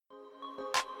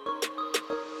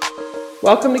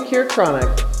Welcome to Cure Chronic,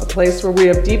 a place where we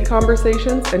have deep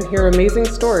conversations and hear amazing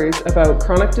stories about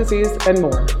chronic disease and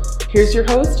more. Here's your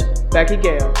host, Becky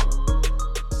Gale.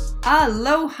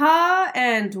 Aloha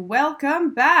and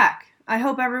welcome back. I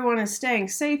hope everyone is staying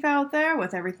safe out there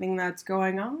with everything that's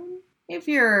going on. If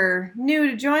you're new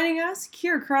to joining us,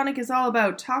 Cure Chronic is all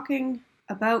about talking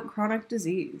about chronic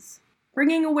disease,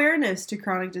 bringing awareness to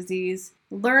chronic disease,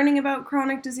 learning about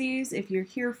chronic disease. If you're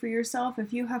here for yourself,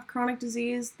 if you have chronic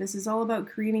disease, this is all about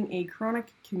creating a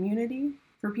chronic community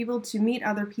for people to meet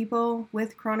other people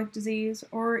with chronic disease,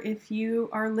 or if you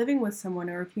are living with someone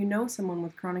or if you know someone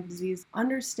with chronic disease,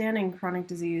 understanding chronic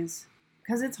disease,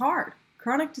 because it's hard.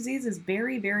 Chronic disease is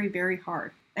very, very, very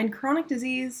hard. And chronic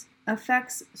disease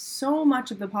affects so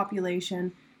much of the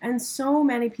population, and so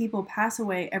many people pass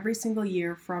away every single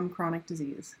year from chronic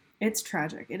disease. It's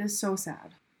tragic. It is so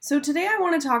sad. So today I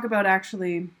want to talk about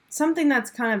actually something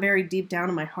that's kind of very deep down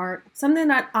in my heart, something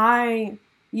that I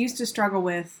used to struggle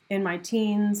with in my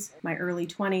teens, my early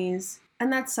 20s,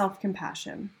 and that's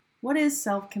self-compassion. What is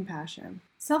self-compassion?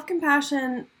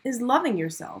 Self-compassion is loving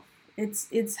yourself.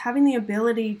 It's having the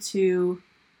ability to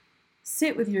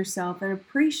sit with yourself and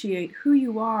appreciate who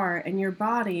you are and your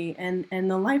body and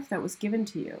the life that was given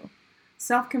to you.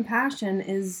 Self-compassion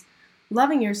is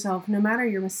loving yourself no matter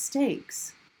your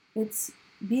mistakes. It's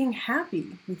being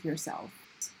happy with yourself.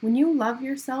 When you love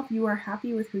yourself, you are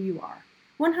happy with who you are.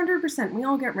 100%. We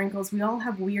all get wrinkles. We all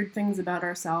have weird things about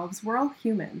ourselves. We're all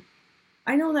human.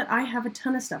 I know that I have a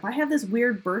ton of stuff. I have this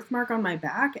weird birthmark on my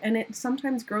back, and it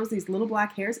sometimes grows these little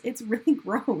black hairs. It's really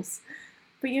gross.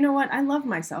 But you know what? I love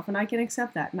myself, and I can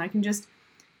accept that, and I can just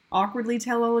awkwardly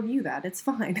tell all of you that. It's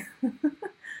fine.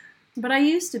 But I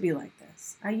used to be like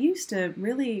this. I used to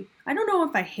really, I don't know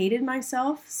if I hated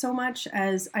myself so much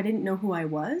as I didn't know who I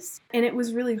was. And it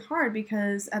was really hard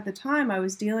because at the time I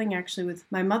was dealing actually with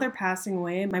my mother passing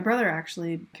away. My brother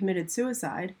actually committed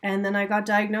suicide. And then I got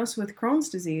diagnosed with Crohn's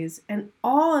disease. And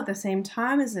all at the same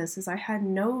time as this, is I had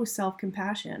no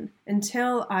self-compassion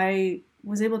until I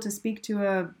was able to speak to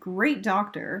a great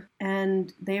doctor,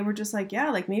 and they were just like, yeah,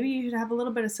 like maybe you should have a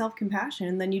little bit of self-compassion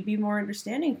and then you'd be more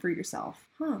understanding for yourself.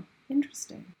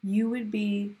 Interesting. You would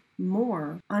be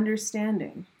more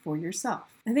understanding for yourself.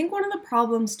 I think one of the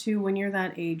problems too when you're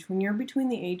that age, when you're between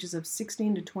the ages of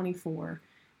 16 to 24,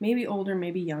 maybe older,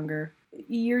 maybe younger,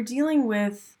 you're dealing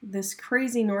with this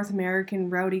crazy North American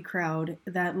rowdy crowd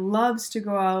that loves to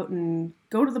go out and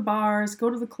go to the bars, go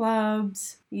to the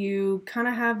clubs. You kind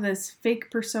of have this fake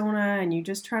persona and you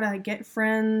just try to get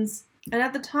friends. And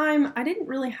at the time, I didn't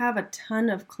really have a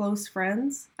ton of close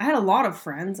friends. I had a lot of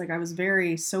friends, like I was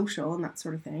very social and that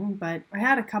sort of thing, but I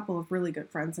had a couple of really good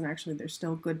friends, and actually they're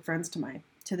still good friends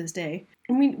to this day.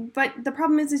 I mean, but the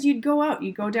problem is you'd go out,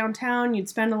 you'd go downtown, you'd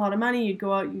spend a lot of money, you'd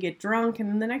go out and get drunk,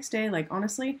 and then the next day, like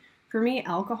honestly, for me,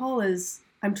 alcohol is,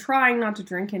 I'm trying not to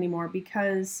drink anymore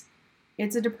because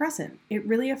it's a depressant. It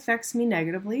really affects me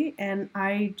negatively, and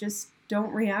I just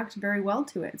don't react very well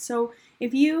to it. So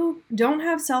if you don't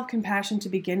have self-compassion to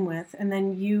begin with, and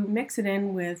then you mix it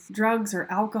in with drugs or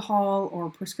alcohol or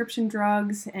prescription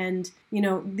drugs, and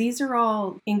these are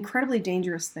all incredibly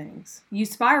dangerous things. You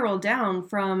spiral down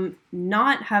from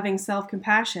not having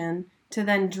self-compassion to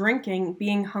then drinking,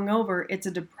 being hungover, it's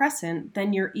a depressant,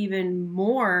 then you're even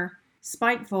more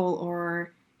spiteful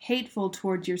or hateful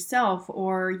towards yourself,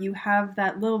 or you have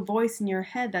that little voice in your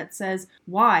head that says,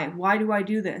 why do I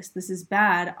do this? This is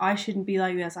bad. I shouldn't be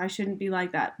like this. I shouldn't be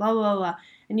like that. Blah, blah, blah.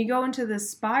 And you go into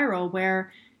this spiral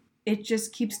where it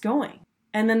just keeps going.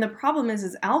 And then the problem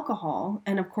is alcohol,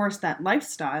 and of course that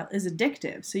lifestyle is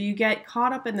addictive. So you get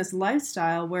caught up in this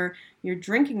lifestyle where you're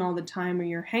drinking all the time, or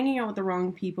you're hanging out with the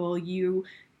wrong people, you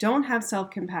don't have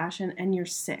self-compassion, and you're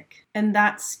sick. And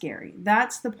that's scary.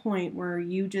 That's the point where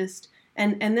you just,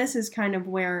 and this is kind of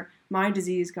where my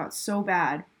disease got so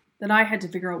bad that I had to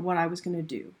figure out what I was going to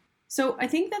do. So I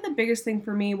think that the biggest thing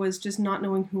for me was just not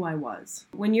knowing who I was.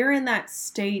 When you're in that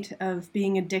state of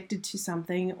being addicted to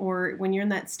something, or when you're in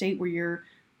that state where you're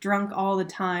drunk all the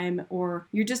time, or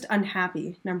you're just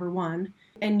unhappy, number one,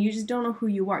 and you just don't know who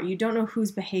you are. You don't know who's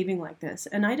behaving like this.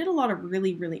 And I did a lot of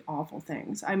really, really awful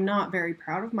things. I'm not very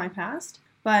proud of my past,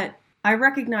 but I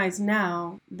recognize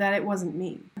now that it wasn't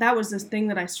me. That was this thing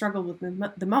that I struggled with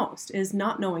the most, is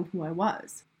not knowing who I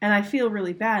was. And I feel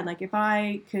really bad. Like if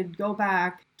I could go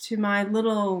back to my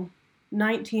little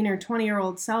 19 or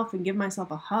 20-year-old self and give myself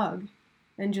a hug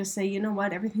and just say, you know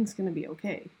what, everything's going to be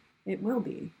okay. It will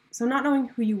be. So not knowing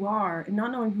who you are and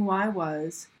not knowing who I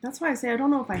was, that's why I say I don't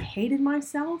know if I hated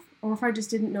myself or if I just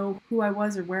didn't know who I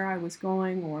was or where I was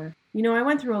going, or I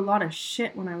went through a lot of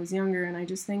shit when I was younger, and I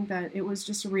just think that it was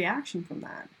just a reaction from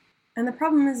that. And the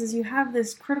problem is you have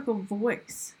this critical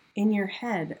voice in your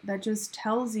head that just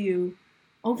tells you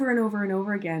over and over and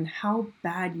over again how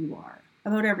bad you are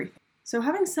about everything. So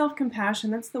having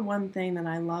self-compassion, that's the one thing that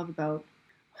I love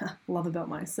about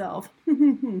myself.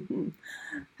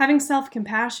 Having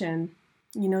self-compassion,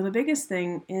 the biggest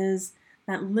thing is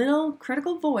that little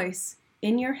critical voice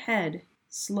in your head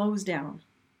slows down.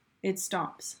 It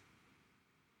stops.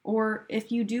 Or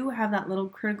if you do have that little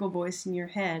critical voice in your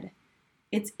head,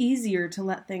 it's easier to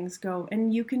let things go.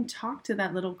 And you can talk to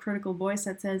that little critical voice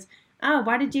that says, oh,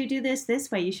 why did you do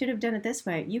this way? You should have done it this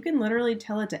way. You can literally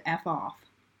tell it to F off.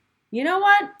 You know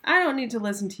what? I don't need to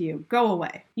listen to you. Go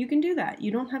away. You can do that. You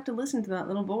don't have to listen to that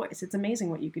little voice. It's amazing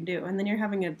what you can do. And then you're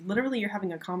having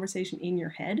a conversation in your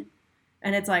head.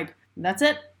 And it's like, that's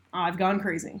it. I've gone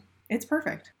crazy. It's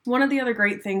perfect. One of the other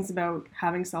great things about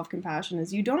having self-compassion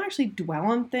is you don't actually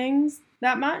dwell on things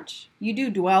that much. You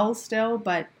do dwell still,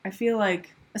 but I feel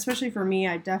like, especially for me,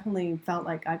 I definitely felt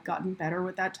like I've gotten better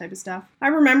with that type of stuff. I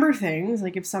remember things,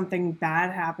 like if something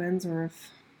bad happens or if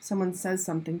someone says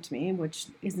something to me, which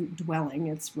isn't dwelling,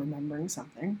 it's remembering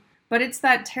something. But it's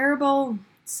that terrible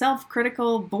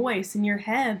self-critical voice in your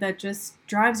head that just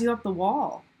drives you up the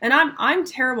wall. And I'm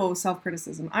terrible with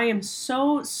self-criticism. I am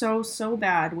so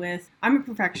bad with, I'm a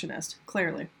perfectionist,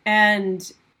 clearly.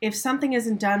 And if something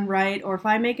isn't done right, or if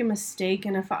I make a mistake,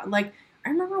 and I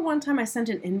remember one time I sent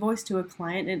an invoice to a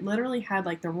client, and it literally had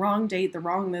like the wrong date, the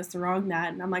wrong this, the wrong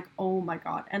that, and I'm like, oh my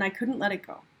God, and I couldn't let it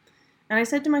go. And I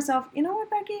said to myself, you know what,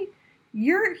 Becky?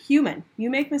 You're human. You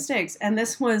make mistakes. And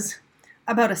this was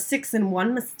about a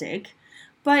 6-in-1 mistake,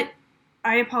 but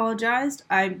I apologized.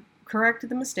 I corrected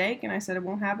the mistake, and I said it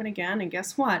won't happen again. And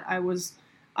guess what?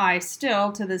 I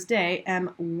still, to this day,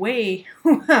 am way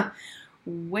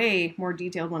more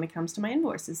detailed when it comes to my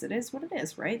invoices. It is what it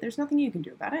is, right? There's nothing you can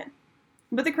do about it.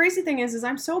 But the crazy thing is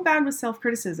I'm so bad with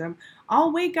self-criticism,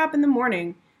 I'll wake up in the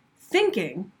morning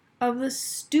thinking of the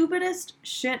stupidest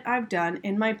shit I've done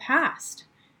in my past.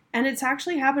 And it's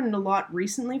actually happened a lot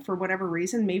recently for whatever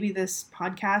reason. Maybe this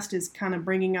podcast is kind of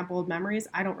bringing up old memories.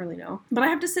 I don't really know. But I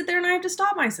have to sit there and I have to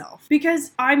stop myself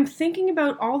because I'm thinking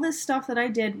about all this stuff that I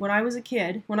did when I was a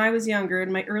kid, when I was younger,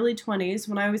 in my early 20s,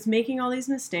 when I was making all these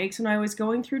mistakes, when I was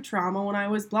going through trauma, when I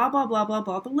was blah, blah, blah, blah,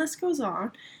 blah. The list goes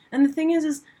on. And the thing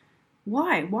is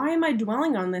why? Why am I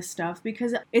dwelling on this stuff?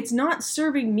 Because it's not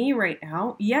serving me right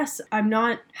now. Yes, I'm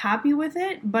not happy with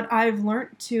it, but I've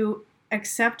learned to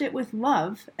accept it with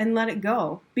love and let it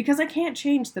go because I can't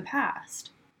change the past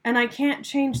and I can't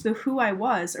change who I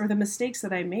was or the mistakes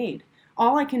that I made.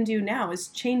 All I can do now is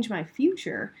change my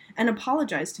future and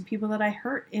apologize to people that I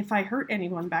hurt if I hurt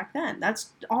anyone back then.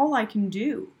 That's all I can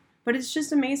do. But it's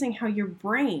just amazing how your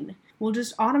brain will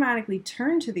just automatically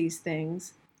turn to these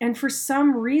things and for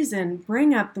some reason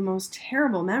bring up the most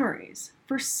terrible memories.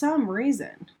 For some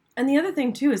reason. And the other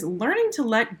thing too is learning to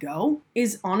let go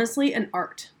is honestly an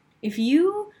art. If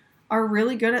you are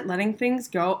really good at letting things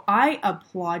go, I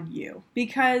applaud you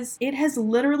because it has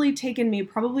literally taken me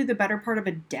probably the better part of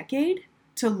a decade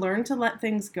to learn to let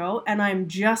things go, and I'm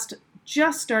just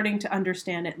starting to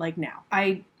understand it like now.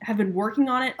 I have been working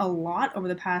on it a lot over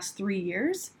the past 3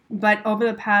 years, but over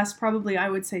the past probably I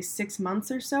would say 6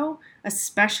 months or so,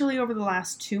 especially over the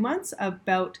last 2 months,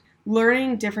 about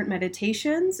learning different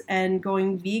meditations and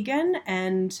going vegan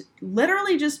and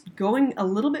literally just going a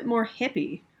little bit more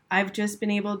hippie. I've just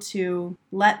been able to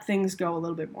let things go a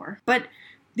little bit more. But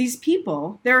these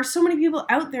people, there are so many people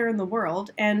out there in the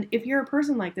world, and if you're a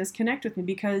person like this, connect with me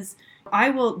because I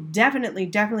will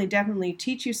definitely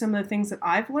teach you some of the things that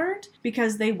I've learned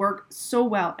because they work so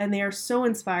well and they are so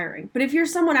inspiring. But if you're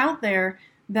someone out there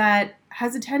that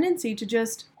has a tendency to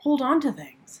just hold on to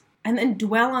things and then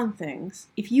dwell on things,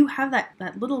 if you have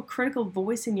that little critical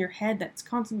voice in your head that's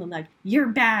constantly like, you're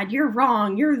bad, you're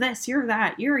wrong, you're this, you're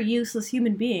that, you're a useless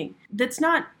human being, that's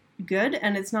not good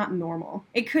and it's not normal.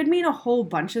 It could mean a whole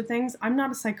bunch of things. I'm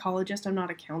not a psychologist, I'm not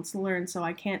a counselor, and so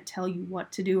I can't tell you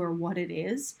what to do or what it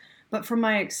is. But from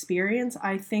my experience,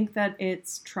 I think that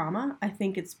it's trauma. I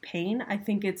think it's pain. I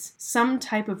think it's some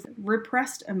type of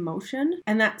repressed emotion.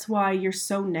 And that's why you're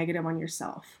so negative on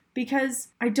yourself. Because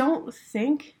I don't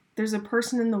think there's a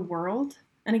person in the world,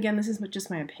 and again, this is just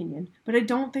my opinion, but I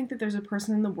don't think that there's a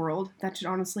person in the world that should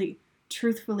honestly,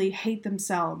 truthfully hate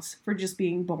themselves for just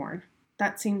being born.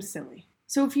 That seems silly.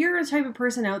 So if you're a type of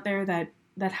person out there that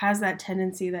has that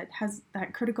tendency, that has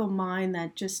that critical mind,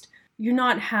 that just, you're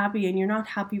not happy and you're not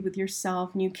happy with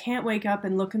yourself and you can't wake up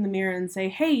and look in the mirror and say,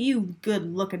 hey, you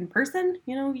good looking person,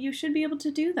 you should be able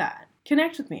to do that.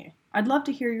 connect with me. I'd love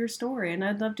to hear your story, and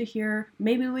I'd love to hear,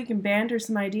 maybe we can banter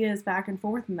some ideas back and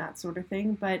forth and that sort of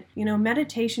thing. But,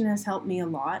 meditation has helped me a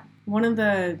lot. One of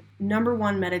the number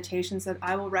one meditations that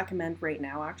I will recommend right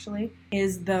now, actually,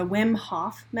 is the Wim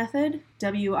Hof method,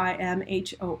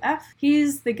 Wimhof.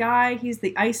 He's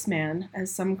the Iceman,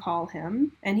 as some call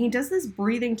him, and he does this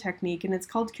breathing technique, and it's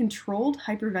called controlled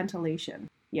hyperventilation.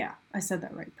 Yeah, I said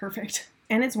that right. Perfect.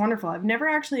 And it's wonderful. I've never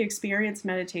actually experienced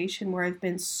meditation where I've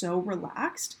been so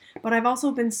relaxed, but I've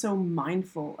also been so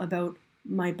mindful about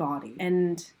my body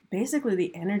and basically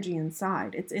the energy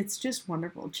inside. It's just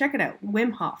wonderful. Check it out.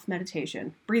 Wim Hof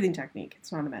meditation, breathing technique.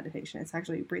 It's not a meditation. It's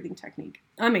actually a breathing technique.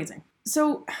 Amazing.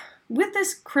 So with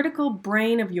this critical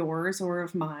brain of yours or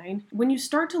of mine, when you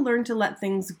start to learn to let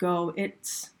things go,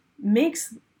 it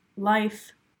makes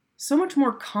life so much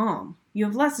more calm. You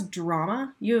have less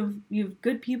drama. You have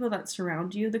good people that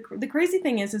surround you. The crazy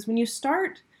thing is when you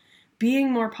start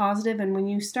being more positive and when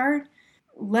you start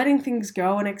letting things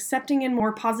go and accepting in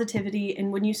more positivity,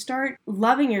 and when you start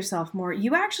loving yourself more,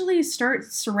 you actually start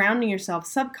surrounding yourself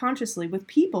subconsciously with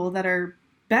people that are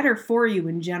better for you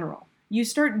in general. You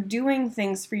start doing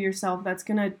things for yourself that's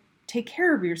going to take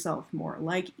care of yourself more,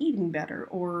 like eating better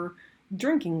or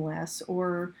drinking less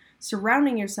or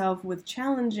surrounding yourself with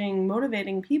challenging,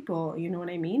 motivating people, you know what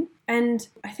I mean? And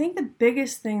I think the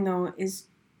biggest thing though is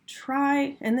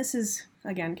try, and this is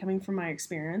again coming from my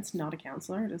experience, not a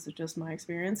counselor, this is just my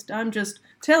experience. I'm just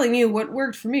telling you what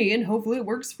worked for me and hopefully it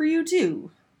works for you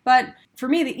too. But for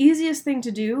me, the easiest thing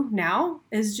to do now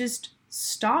is just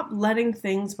stop letting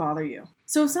things bother you.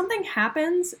 So if something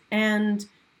happens and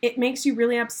it makes you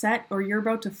really upset or you're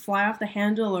about to fly off the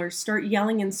handle or start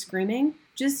yelling and screaming,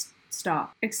 just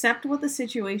stop. Accept what the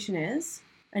situation is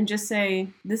and just say,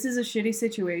 this is a shitty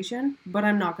situation, but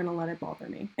I'm not going to let it bother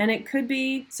me. And it could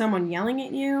be someone yelling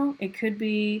at you. It could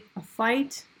be a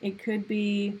fight. It could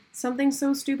be something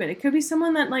so stupid. It could be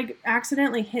someone that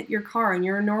accidentally hit your car and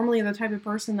you're normally the type of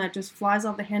person that just flies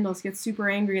off the handles, gets super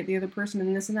angry at the other person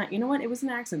and this and that. You know what? It was an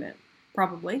accident,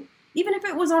 probably. Even if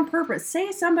it was on purpose.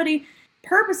 Say somebody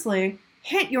purposely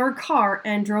hit your car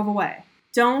and drove away.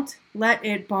 Don't let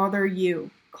it bother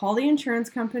you. Call the insurance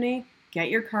company, get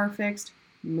your car fixed,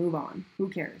 move on. Who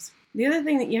cares? The other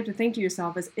thing that you have to think to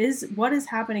yourself is what is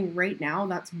happening right now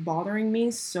that's bothering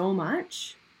me so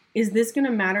much? Is this going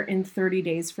to matter in 30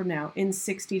 days from now, in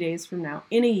 60 days from now,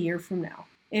 in a year from now?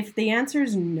 If the answer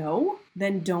is no,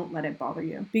 then don't let it bother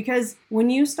you. Because when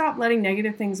you stop letting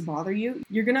negative things bother you,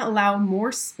 you're going to allow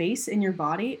more space in your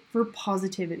body for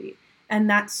positivity. And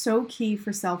that's so key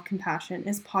for self-compassion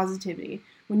is positivity.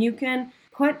 When you can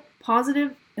put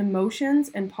positive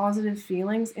emotions and positive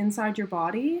feelings inside your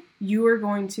body, you are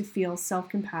going to feel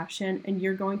self-compassion and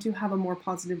you're going to have a more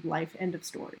positive life, end of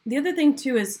story. The other thing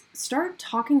too is start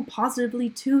talking positively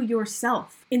to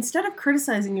yourself. Instead of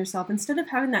criticizing yourself, instead of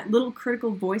having that little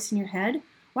critical voice in your head,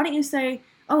 why don't you say,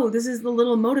 oh, this is the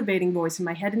little motivating voice in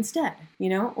my head instead,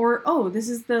 Or, oh, this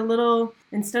is the little,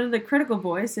 instead of the critical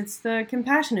voice, it's the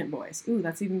compassionate voice. Ooh,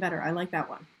 that's even better. I like that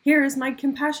one. Here is my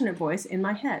compassionate voice in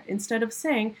my head. Instead of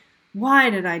saying, why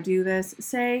did I do this?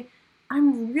 Say,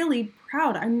 I'm really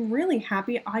proud. I'm really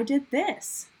happy I did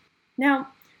this. Now,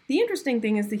 the interesting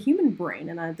thing is the human brain,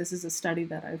 and this is a study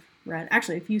that I've read,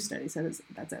 actually a few studies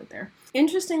that's out there.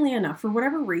 Interestingly enough, for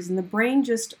whatever reason, the brain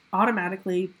just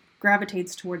automatically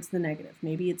gravitates towards the negative.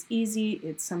 Maybe it's easy,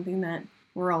 it's something that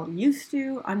we're all used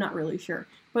to, I'm not really sure.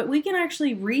 But we can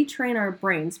actually retrain our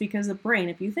brains because the brain,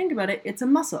 if you think about it, it's a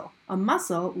muscle. A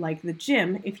muscle, like the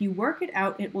gym, if you work it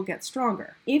out, it will get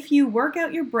stronger. If you work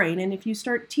out your brain and if you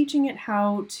start teaching it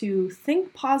how to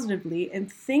think positively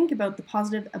and think about the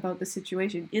positive about the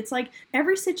situation, it's like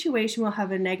every situation will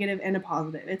have a negative and a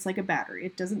positive. It's like a battery.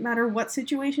 It doesn't matter what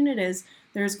situation it is,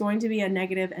 there's going to be a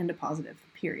negative and a positive.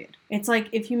 Period. It's like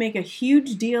if you make a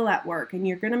huge deal at work and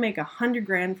you're going to make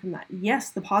 $100,000 from that. Yes,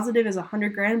 the positive is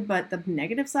 $100,000, but the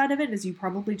negative side of it is you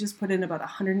probably just put in about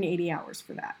 180 hours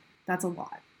for that. That's a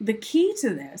lot. The key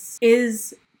to this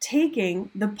is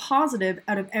taking the positive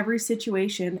out of every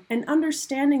situation and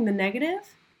understanding the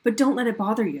negative, but don't let it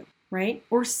bother you, right?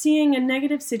 Or seeing a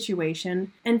negative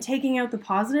situation and taking out the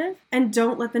positive and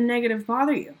don't let the negative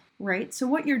bother you, right? So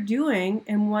what you're doing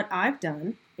and what I've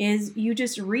done is you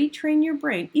just retrain your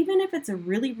brain. Even if it's a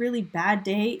really, really bad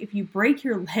day, if you break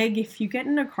your leg, if you get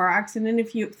in a car accident,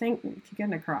 if you get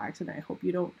in a car accident, I hope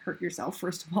you don't hurt yourself,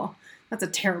 first of all. That's a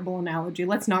terrible analogy.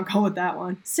 Let's not go with that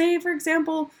one. Say, for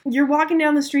example, you're walking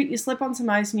down the street, you slip on some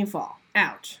ice and you fall.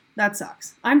 Ouch. That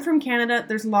sucks. I'm from Canada.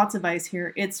 There's lots of ice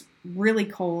here. It's really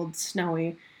cold,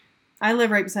 snowy. I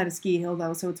live right beside a ski hill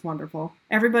though, so it's wonderful.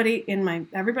 Everybody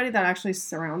that actually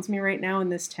surrounds me right now in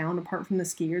this town, apart from the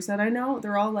skiers that I know,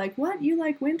 they're all like, "What? You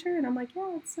like winter?" And I'm like,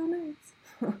 "Yeah, it's so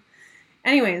nice."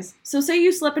 Anyways, so say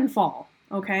you slip and fall,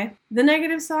 okay? The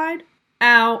negative side,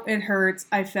 ow, it hurts,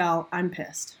 I fell, I'm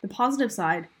pissed. The positive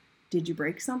side, did you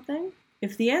break something?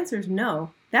 If the answer is no,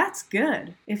 that's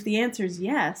good. If the answer is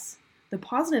yes, the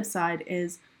positive side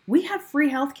is we have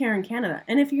free healthcare in Canada.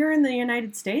 And if you're in the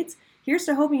United States, here's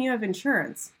to hoping you have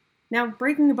insurance. Now,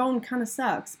 breaking a bone kind of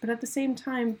sucks, but at the same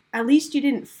time, at least you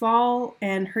didn't fall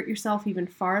and hurt yourself even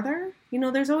farther. You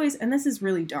know, there's always, and this is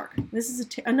really dark. This is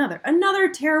another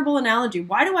terrible analogy.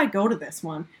 Why do I go to this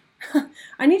one?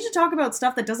 I need to talk about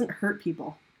stuff that doesn't hurt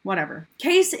people. Whatever.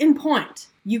 Case in point.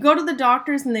 You go to the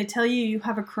doctors and they tell you you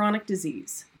have a chronic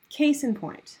disease. Case in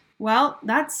point. Well,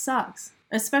 that sucks.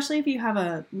 Especially if you have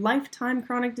a lifetime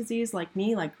chronic disease like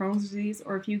me, like Crohn's disease,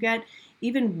 or if you get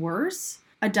even worse,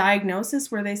 a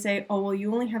diagnosis where they say, oh, well,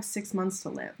 you only have 6 months to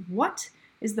live. What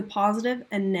is the positive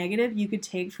and negative you could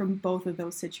take from both of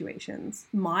those situations?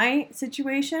 My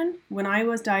situation, when I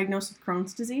was diagnosed with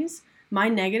Crohn's disease, my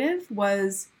negative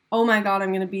was, oh my God, I'm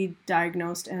going to be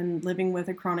diagnosed and living with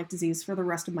a chronic disease for the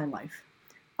rest of my life.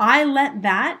 I let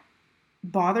that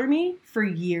bother me for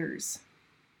years.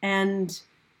 And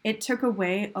it took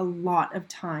away a lot of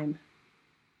time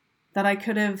that I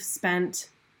could have spent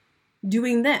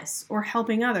doing this or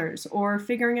helping others or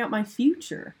figuring out my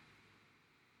future.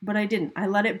 But I didn't. I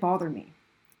let it bother me.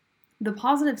 The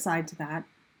positive side to that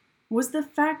was the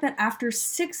fact that after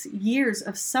 6 years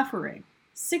of suffering,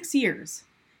 6 years,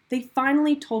 they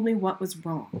finally told me what was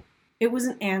wrong. It was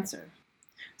an answer.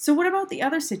 So what about the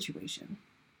other situation?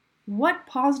 What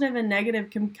positive and negative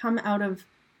can come out of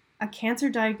a cancer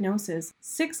diagnosis,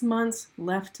 6 months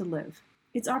left to live?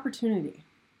 It's opportunity.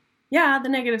 Yeah, the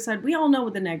negative side, we all know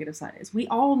what the negative side is. We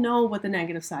all know what the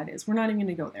negative side is. We're not even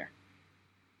going to go there.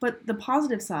 But the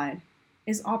positive side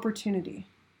is opportunity.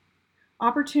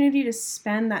 Opportunity to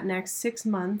spend that next 6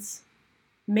 months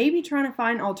maybe trying to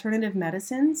find alternative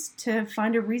medicines, to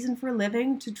find a reason for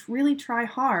living, to really try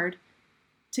hard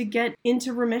to get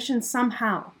into remission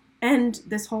somehow. And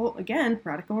this whole, again,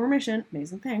 radical remission,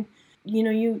 amazing thing. You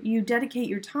know, you dedicate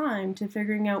your time to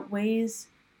figuring out ways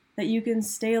that you can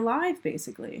stay alive,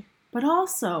 basically. But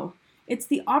also, it's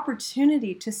the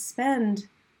opportunity to spend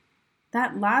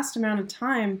that last amount of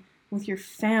time with your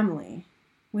family,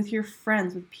 with your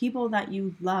friends, with people that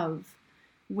you love,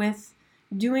 with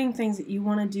doing things that you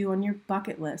want to do on your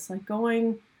bucket list, like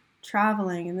going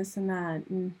traveling and this and that.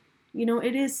 And, you know,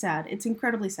 it is sad. It's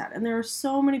incredibly sad. And there are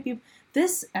so many people.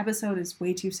 This episode is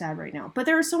way too sad right now. But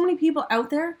there are so many people out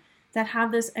there that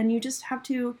have this, and you just have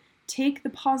to take the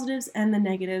positives and the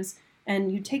negatives,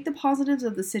 and you take the positives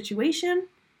of the situation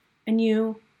and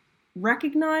you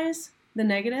recognize the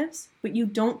negatives, but you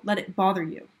don't let it bother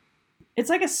you. It's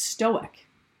like a stoic.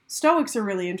 Stoics are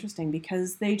really interesting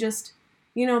because they just,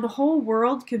 you know, the whole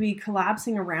world could be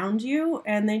collapsing around you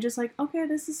and they just like, okay,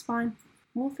 this is fine.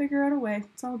 We'll figure out a way.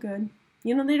 It's all good.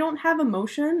 You know, they don't have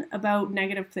emotion about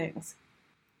negative things.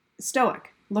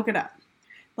 Stoic. Look it up.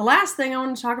 The last thing I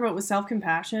want to talk about was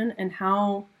self-compassion and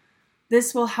how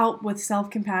this will help with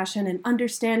self-compassion and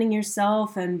understanding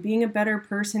yourself and being a better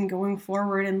person going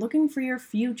forward and looking for your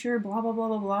future, blah, blah, blah,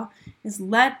 blah, blah, is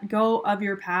let go of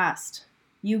your past.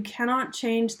 You cannot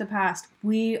change the past.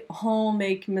 We all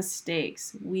make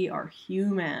mistakes. We are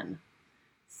human.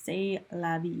 C'est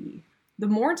la vie. The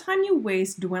more time you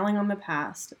waste dwelling on the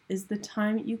past is the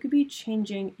time you could be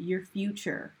changing your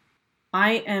future.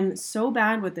 I am so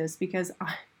bad with this because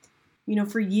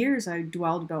for years I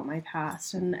dwelled about my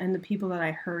past and the people that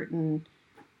I hurt and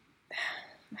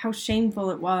how shameful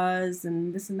it was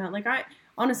and this and that. Like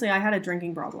honestly, I had a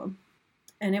drinking problem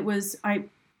and it was,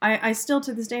 I still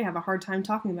to this day have a hard time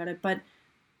talking about it, but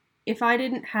if I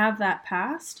didn't have that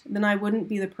past, then I wouldn't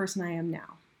be the person I am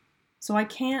now. So I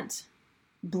can't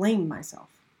blame myself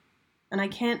and I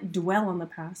can't dwell on the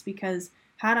past because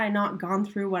had I not gone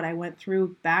through what I went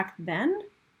through back then,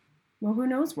 well, who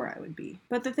knows where I would be.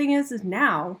 But the thing is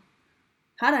now,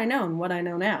 had I known what I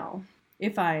know now,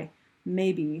 if I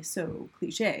may be so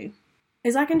cliche,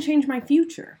 is I can change my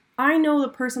future. I know the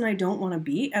person I don't want to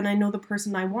be, and I know the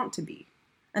person I want to be.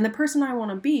 And the person I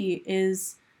want to be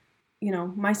is,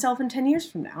 myself in 10 years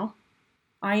from now.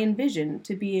 I envision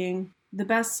to being the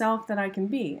best self that I can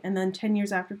be, and then 10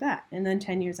 years after that, and then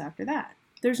 10 years after that.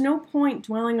 There's no point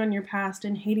dwelling on your past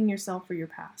and hating yourself for your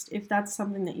past, if that's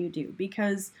something that you do,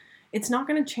 because it's not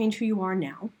going to change who you are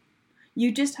now.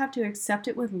 You just have to accept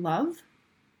it with love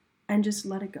and just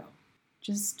let it go.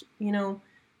 Just,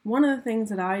 one of the things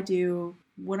that I do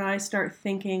when I start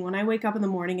thinking, when I wake up in the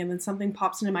morning and then something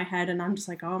pops into my head and I'm just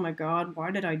like, oh my God,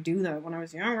 why did I do that when I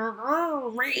was younger?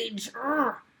 Oh, rage.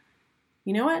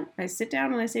 You know what? I sit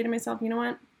down and I say to myself, you know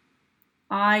what?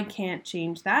 I can't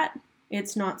change that.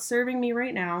 It's not serving me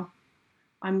right now.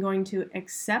 I'm going to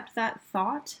accept that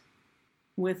thought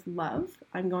with love.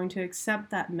 I'm going to accept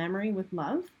that memory with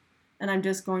love. And I'm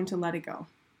just going to let it go.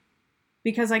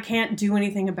 Because I can't do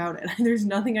anything about it. There's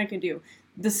nothing I can do.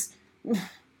 This,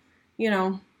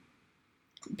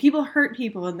 people hurt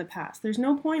people in the past. There's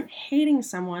no point hating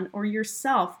someone or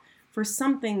yourself for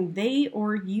something they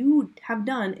or you have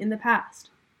done in the past.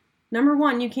 Number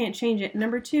one, you can't change it.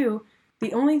 Number two,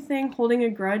 the only thing holding a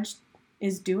grudge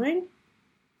is doing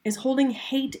is holding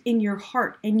hate in your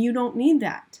heart, and you don't need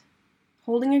that.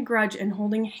 Holding a grudge and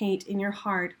holding hate in your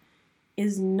heart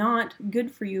is not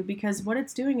good for you, because what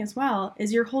it's doing as well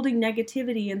is you're holding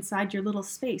negativity inside your little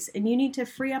space, and you need to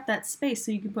free up that space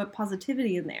so you can put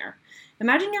positivity in there.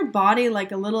 Imagine your body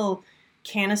like a little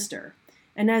canister,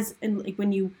 and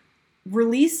when you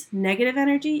release negative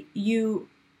energy, you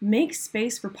make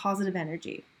space for positive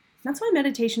energy. That's why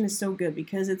meditation is so good,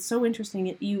 because it's so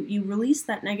interesting. You release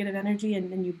that negative energy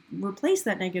and then you replace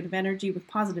that negative energy with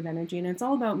positive energy. And it's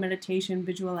all about meditation,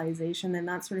 visualization, and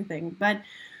that sort of thing. But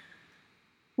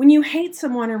when you hate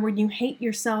someone or when you hate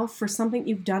yourself for something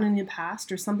you've done in the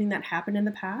past or something that happened in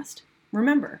the past,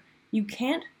 remember, you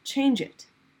can't change it.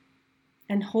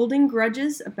 And holding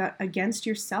grudges against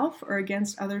yourself or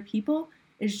against other people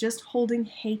is just holding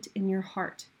hate in your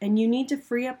heart. And you need to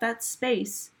free up that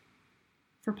space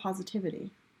for positivity.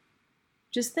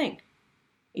 Just think,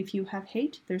 if you have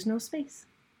hate, there's no space.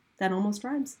 That almost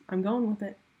rhymes. I'm going with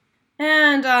it.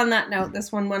 And on that note,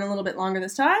 this one went a little bit longer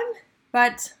this time,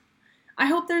 but I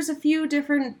hope there's a few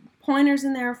different pointers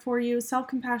in there for you.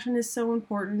 Self-compassion is so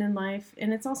important in life,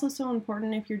 and it's also so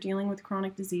important if you're dealing with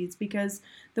chronic disease, because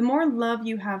the more love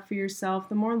you have for yourself,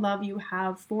 the more love you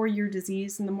have for your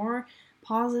disease, and the more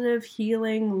positive,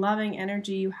 healing, loving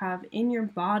energy you have in your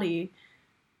body,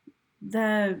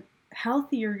 the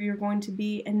healthier you're going to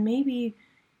be. And maybe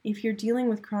if you're dealing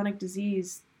with chronic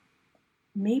disease,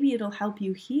 maybe it'll help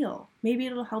you heal. Maybe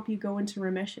it'll help you go into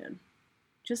remission.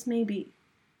 Just maybe.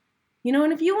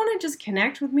 And if you want to just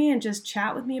connect with me and just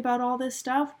chat with me about all this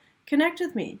stuff, connect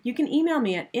with me. You can email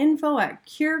me at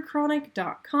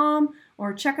info@curechronic.com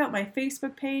or check out my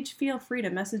Facebook page. Feel free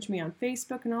to message me on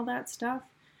Facebook and all that stuff.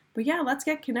 But yeah, let's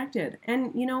get connected.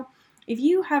 And if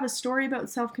you have a story about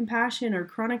self-compassion or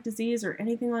chronic disease or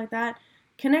anything like that,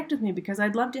 connect with me, because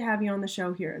I'd love to have you on the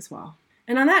show here as well.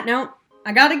 And on that note,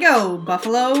 I gotta go,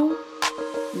 Buffalo.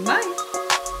 Bye.